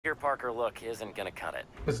Parker look isn't gonna cut it.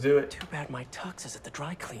 Let's do it. Too bad my tux is at the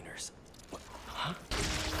dry cleaners. Huh?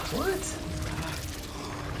 What?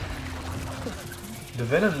 The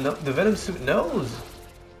Venom suit knows.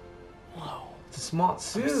 Whoa. It's a smart I'm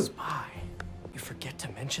a suit. spy. You forget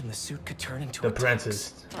to mention the suit could turn into The a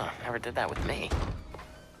princess. Oh, never did that with me.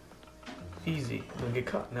 Easy. Don't get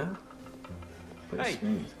caught now. Hey.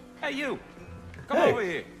 Hey, you! Come Hey. over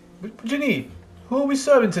here. What you need? Who are we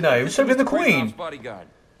serving tonight? We're serving the queen. Bodyguard.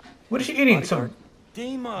 What is she eating? Some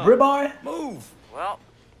Dima. ribeye? Move. Well,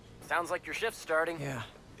 sounds like your shift's starting. Yeah.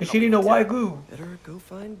 Is she eating a white glue? Better go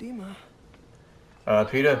find Dima.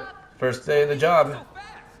 Peter, first day in the job.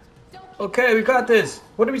 Okay, we got this.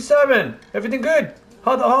 What are we serving? Everything good?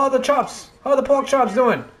 How are the chops? How are the pork chops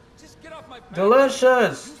doing?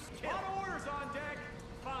 Delicious.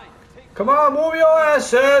 Come on, move your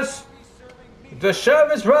asses. The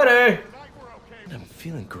chef is ready. I'm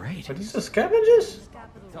feeling great. Are these the scavengers?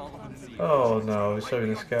 Oh no, we're serving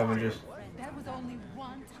the scavengers.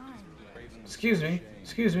 Excuse me,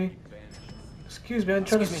 excuse me. Excuse me, I'm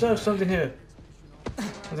trying to serve something here.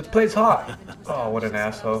 The plate's hot. Oh, what an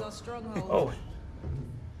asshole. Oh,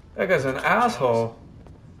 that guy's an asshole.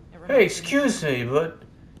 Hey, excuse me, but...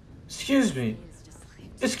 Excuse me.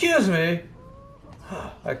 Excuse me.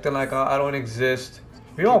 Acting like I don't exist.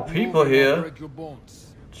 We all people here.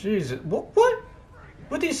 Jesus. What?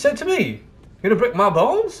 What did you say to me? You gonna break my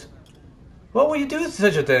bones? What would you do to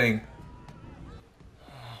such a thing?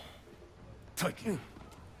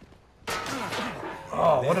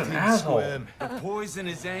 Oh, what an asshole. The poison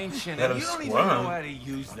is ancient, Let and him you don't even squirm. know how to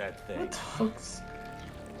use that thing. What the fuck's...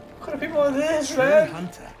 What kind of people are this, man?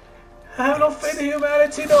 I have no faith in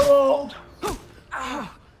humanity no more.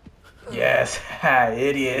 Yes, ha,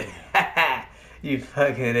 idiot. You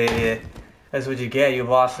fucking idiot. That's what you get, you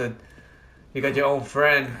bastard. You got your own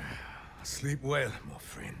friend. Sleep well, my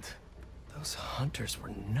friend. Those hunters were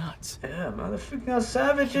nuts. Yeah, man, they're freaking out I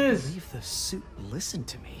savages. believe the suit listened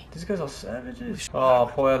to me. These guys are savages. Oh,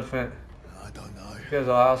 poor elephant. I don't know. These guys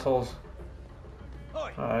are assholes.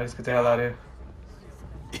 Alright, let's get the hell out of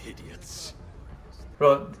here. Idiots.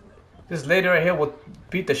 Bro, this lady right here will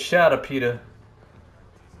beat the shit out of Peter.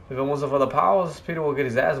 If it wasn't for the powers, Peter will get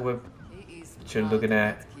his ass whipped. What you're looking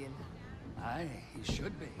at. Aye, he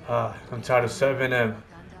should be. I'm tired of serving him.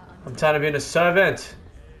 I'm tired of being a servant.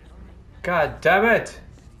 God damn it.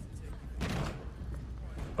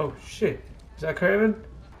 Oh shit. Is that Craven?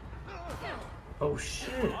 Oh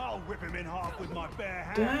shit. I'll rip him in half with my bare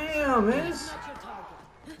hands. Damn, miss.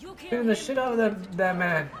 Beating the shit out of that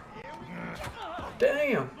man.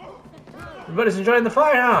 Damn. Everybody's enjoying the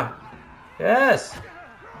fight, huh? Yes.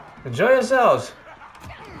 Enjoy yourselves.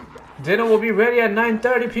 Dinner will be ready at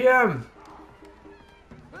 9:30 p.m.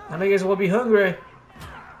 And I guess we'll be hungry.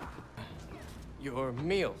 Your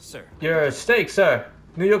meal, sir. Your steak, sir.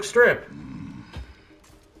 New York strip.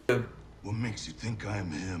 What makes you think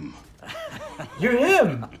I'm him? You're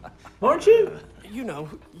him, aren't you? You know,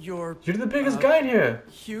 you're You're the biggest guy in here.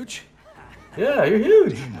 huge. Yeah, you're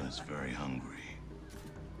huge. Dima's very hungry.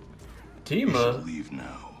 Dima. Leave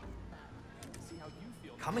now.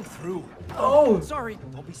 Coming through. Oh, Sorry.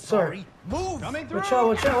 Don't be sorry. Move. Coming through. Watch out,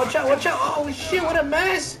 watch out, watch out, watch out. Oh shit, what a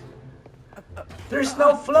mess. There's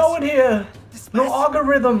no flow in here. No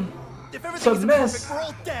algorithm. If It's a everything mess. perfect, we're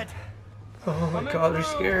all dead. Oh my god, we're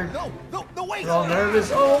scared. No, wait. We're all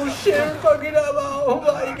nervous. Oh shit, we're fucking up. Oh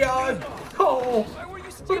my god. Oh, Why were you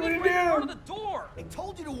what do standing we right in front of do? the door? I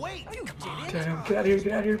told you to wait. You didn't. Damn, get out of here,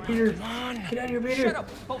 get out of here, Peter. Come on. Get out of here, Peter. Shut up,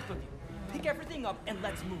 both of you. Pick everything up and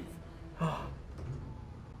let's move. Oh,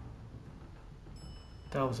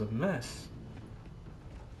 that was a mess.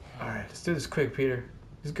 Alright, let's do this quick, Peter.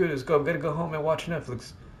 It's good, let's go. I'm gonna go home and watch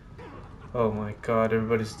Netflix. Oh my god,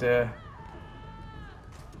 everybody's there.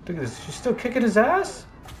 Look at this, she's still kicking his ass?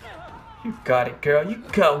 You got it, girl. You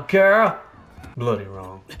go, girl. Bloody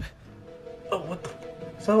wrong. Oh, what the?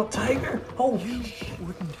 Is that a tiger? Oh,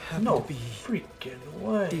 Wouldn't have no to be freaking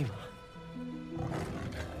way. Dima.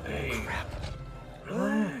 Hey, That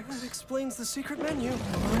relax. explains the secret menu.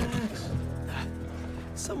 Relax.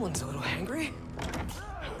 Someone's a little hangry.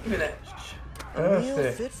 Look at that. A meal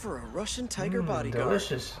Perfect. fit for a Russian tiger bodyguard.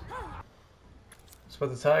 Delicious. It's for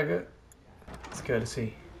the tiger. Let's go to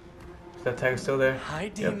see. Is that tiger still there?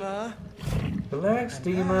 Hi, Yep. Dima. Relax,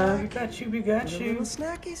 Dima. We got you. We got A you. little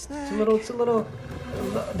snacky snack. It's a little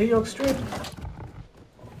New York strip.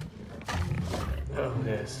 Oh,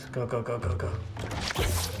 yes. Go, go, go, go, go.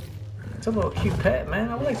 It's a little cute pet, man.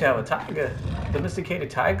 I would like to have a tiger. Domesticated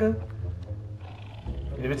tiger.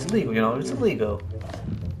 If it's legal, you know, it's illegal.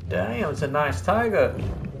 Damn, it's a nice tiger.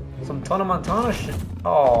 Some Tona Montana shit.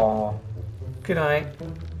 Oh, good night.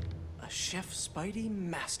 Chef Spidey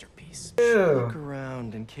masterpiece. Ew. Look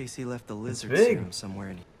around in case he left the lizard big. serum somewhere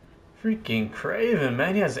in Freaking Craven,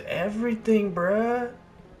 man. He has everything, bruh.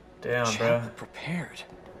 Damn, bruh. Chap prepared.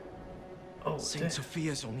 Oh, St. damn.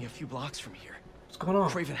 Sophia's only a few blocks from here. What's going on?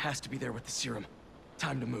 Craven has to be there with the serum.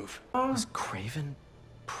 Time to move. Huh? Was Craven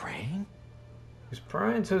praying? He's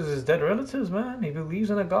praying to his dead relatives, man. He believes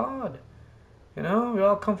in a god. You know, we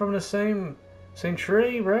all come from the same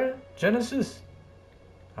tree, bruh. Genesis.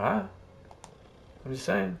 Ah. I'm just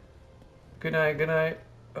saying. Good night, good night.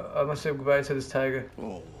 I'm gonna say goodbye to this tiger.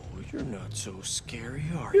 Oh, you're not so scary,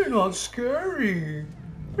 are you? You're not scary.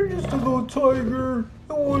 You're just a little tiger.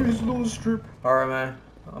 I want his little strip. Alright, man.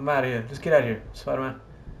 I'm out of here. Just get out of here, Spider-Man.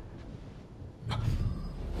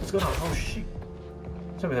 What's going on? Oh, shit.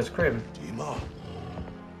 Tell me that's Craven. Dima.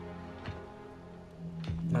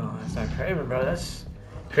 No, that's not Craven, bro. That's...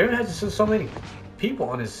 Craven has so many people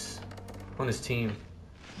on his team.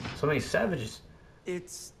 So many savages.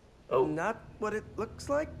 It's Oh. not what it looks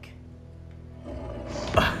like.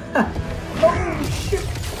 Oh, shit.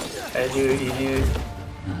 I knew it, you knew it.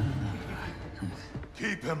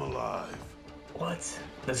 Keep him alive. What?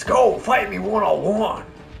 Let's go! Fight me one-on-one!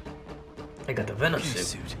 I got the Venom Okay, suit.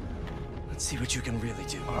 suit. Let's see what you can really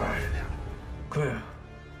do. Alright. Come here.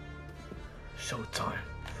 Showtime.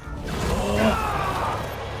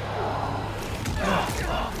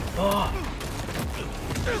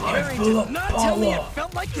 Harry did not tell me it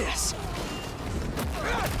felt like this.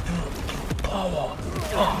 Power.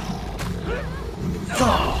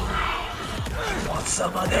 Want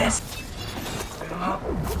some of this?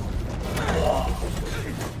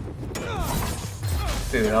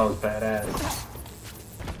 Dude, that was badass.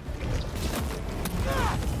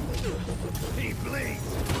 He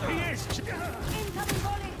bleeds. He is.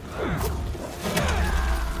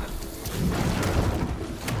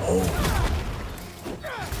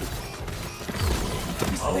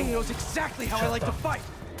 This thing knows exactly how I like to fight.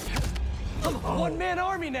 I'm a one-man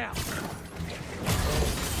army now.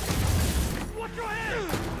 Watch your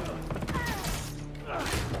head!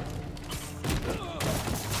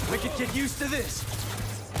 I could get used to this.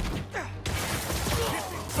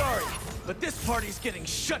 Sorry, but this party's getting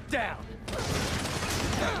shut down.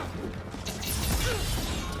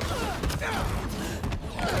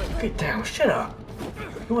 Get down, shut up.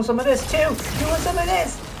 You want some of this too? You want some of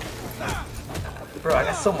this? Bro, I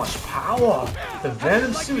got so much power. The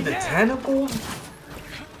Venom suit, the tentacles.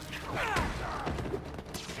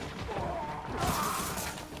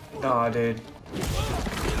 Nah, dude.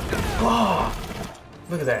 Oh,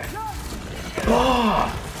 look at that.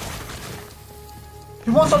 Oh,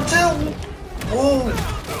 you want some too? Oh.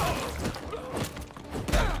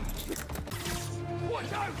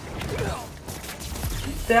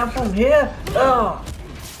 Down from here? Oh.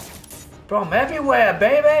 Bro, I'm everywhere,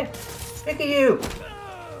 baby. Look at you.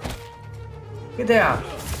 Get down.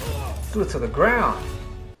 Do it to the ground.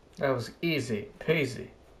 That was easy peasy.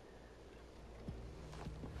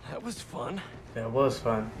 That was fun. That was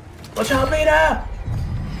fun. Watch out, Peter!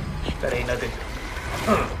 That ain't nothing.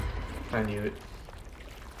 I knew it.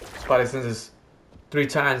 Spidey sense is 3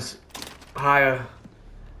 times higher.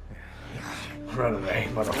 Run away,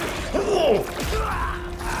 motherfucker.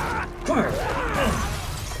 Come here.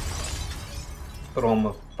 Throw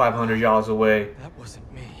him 500 yards away. That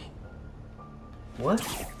wasn't me. What?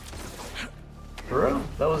 Bro?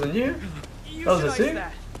 That wasn't you? You That was a should ice suit?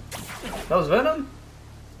 that. That was Venom?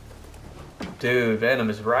 Dude, Venom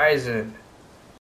is rising.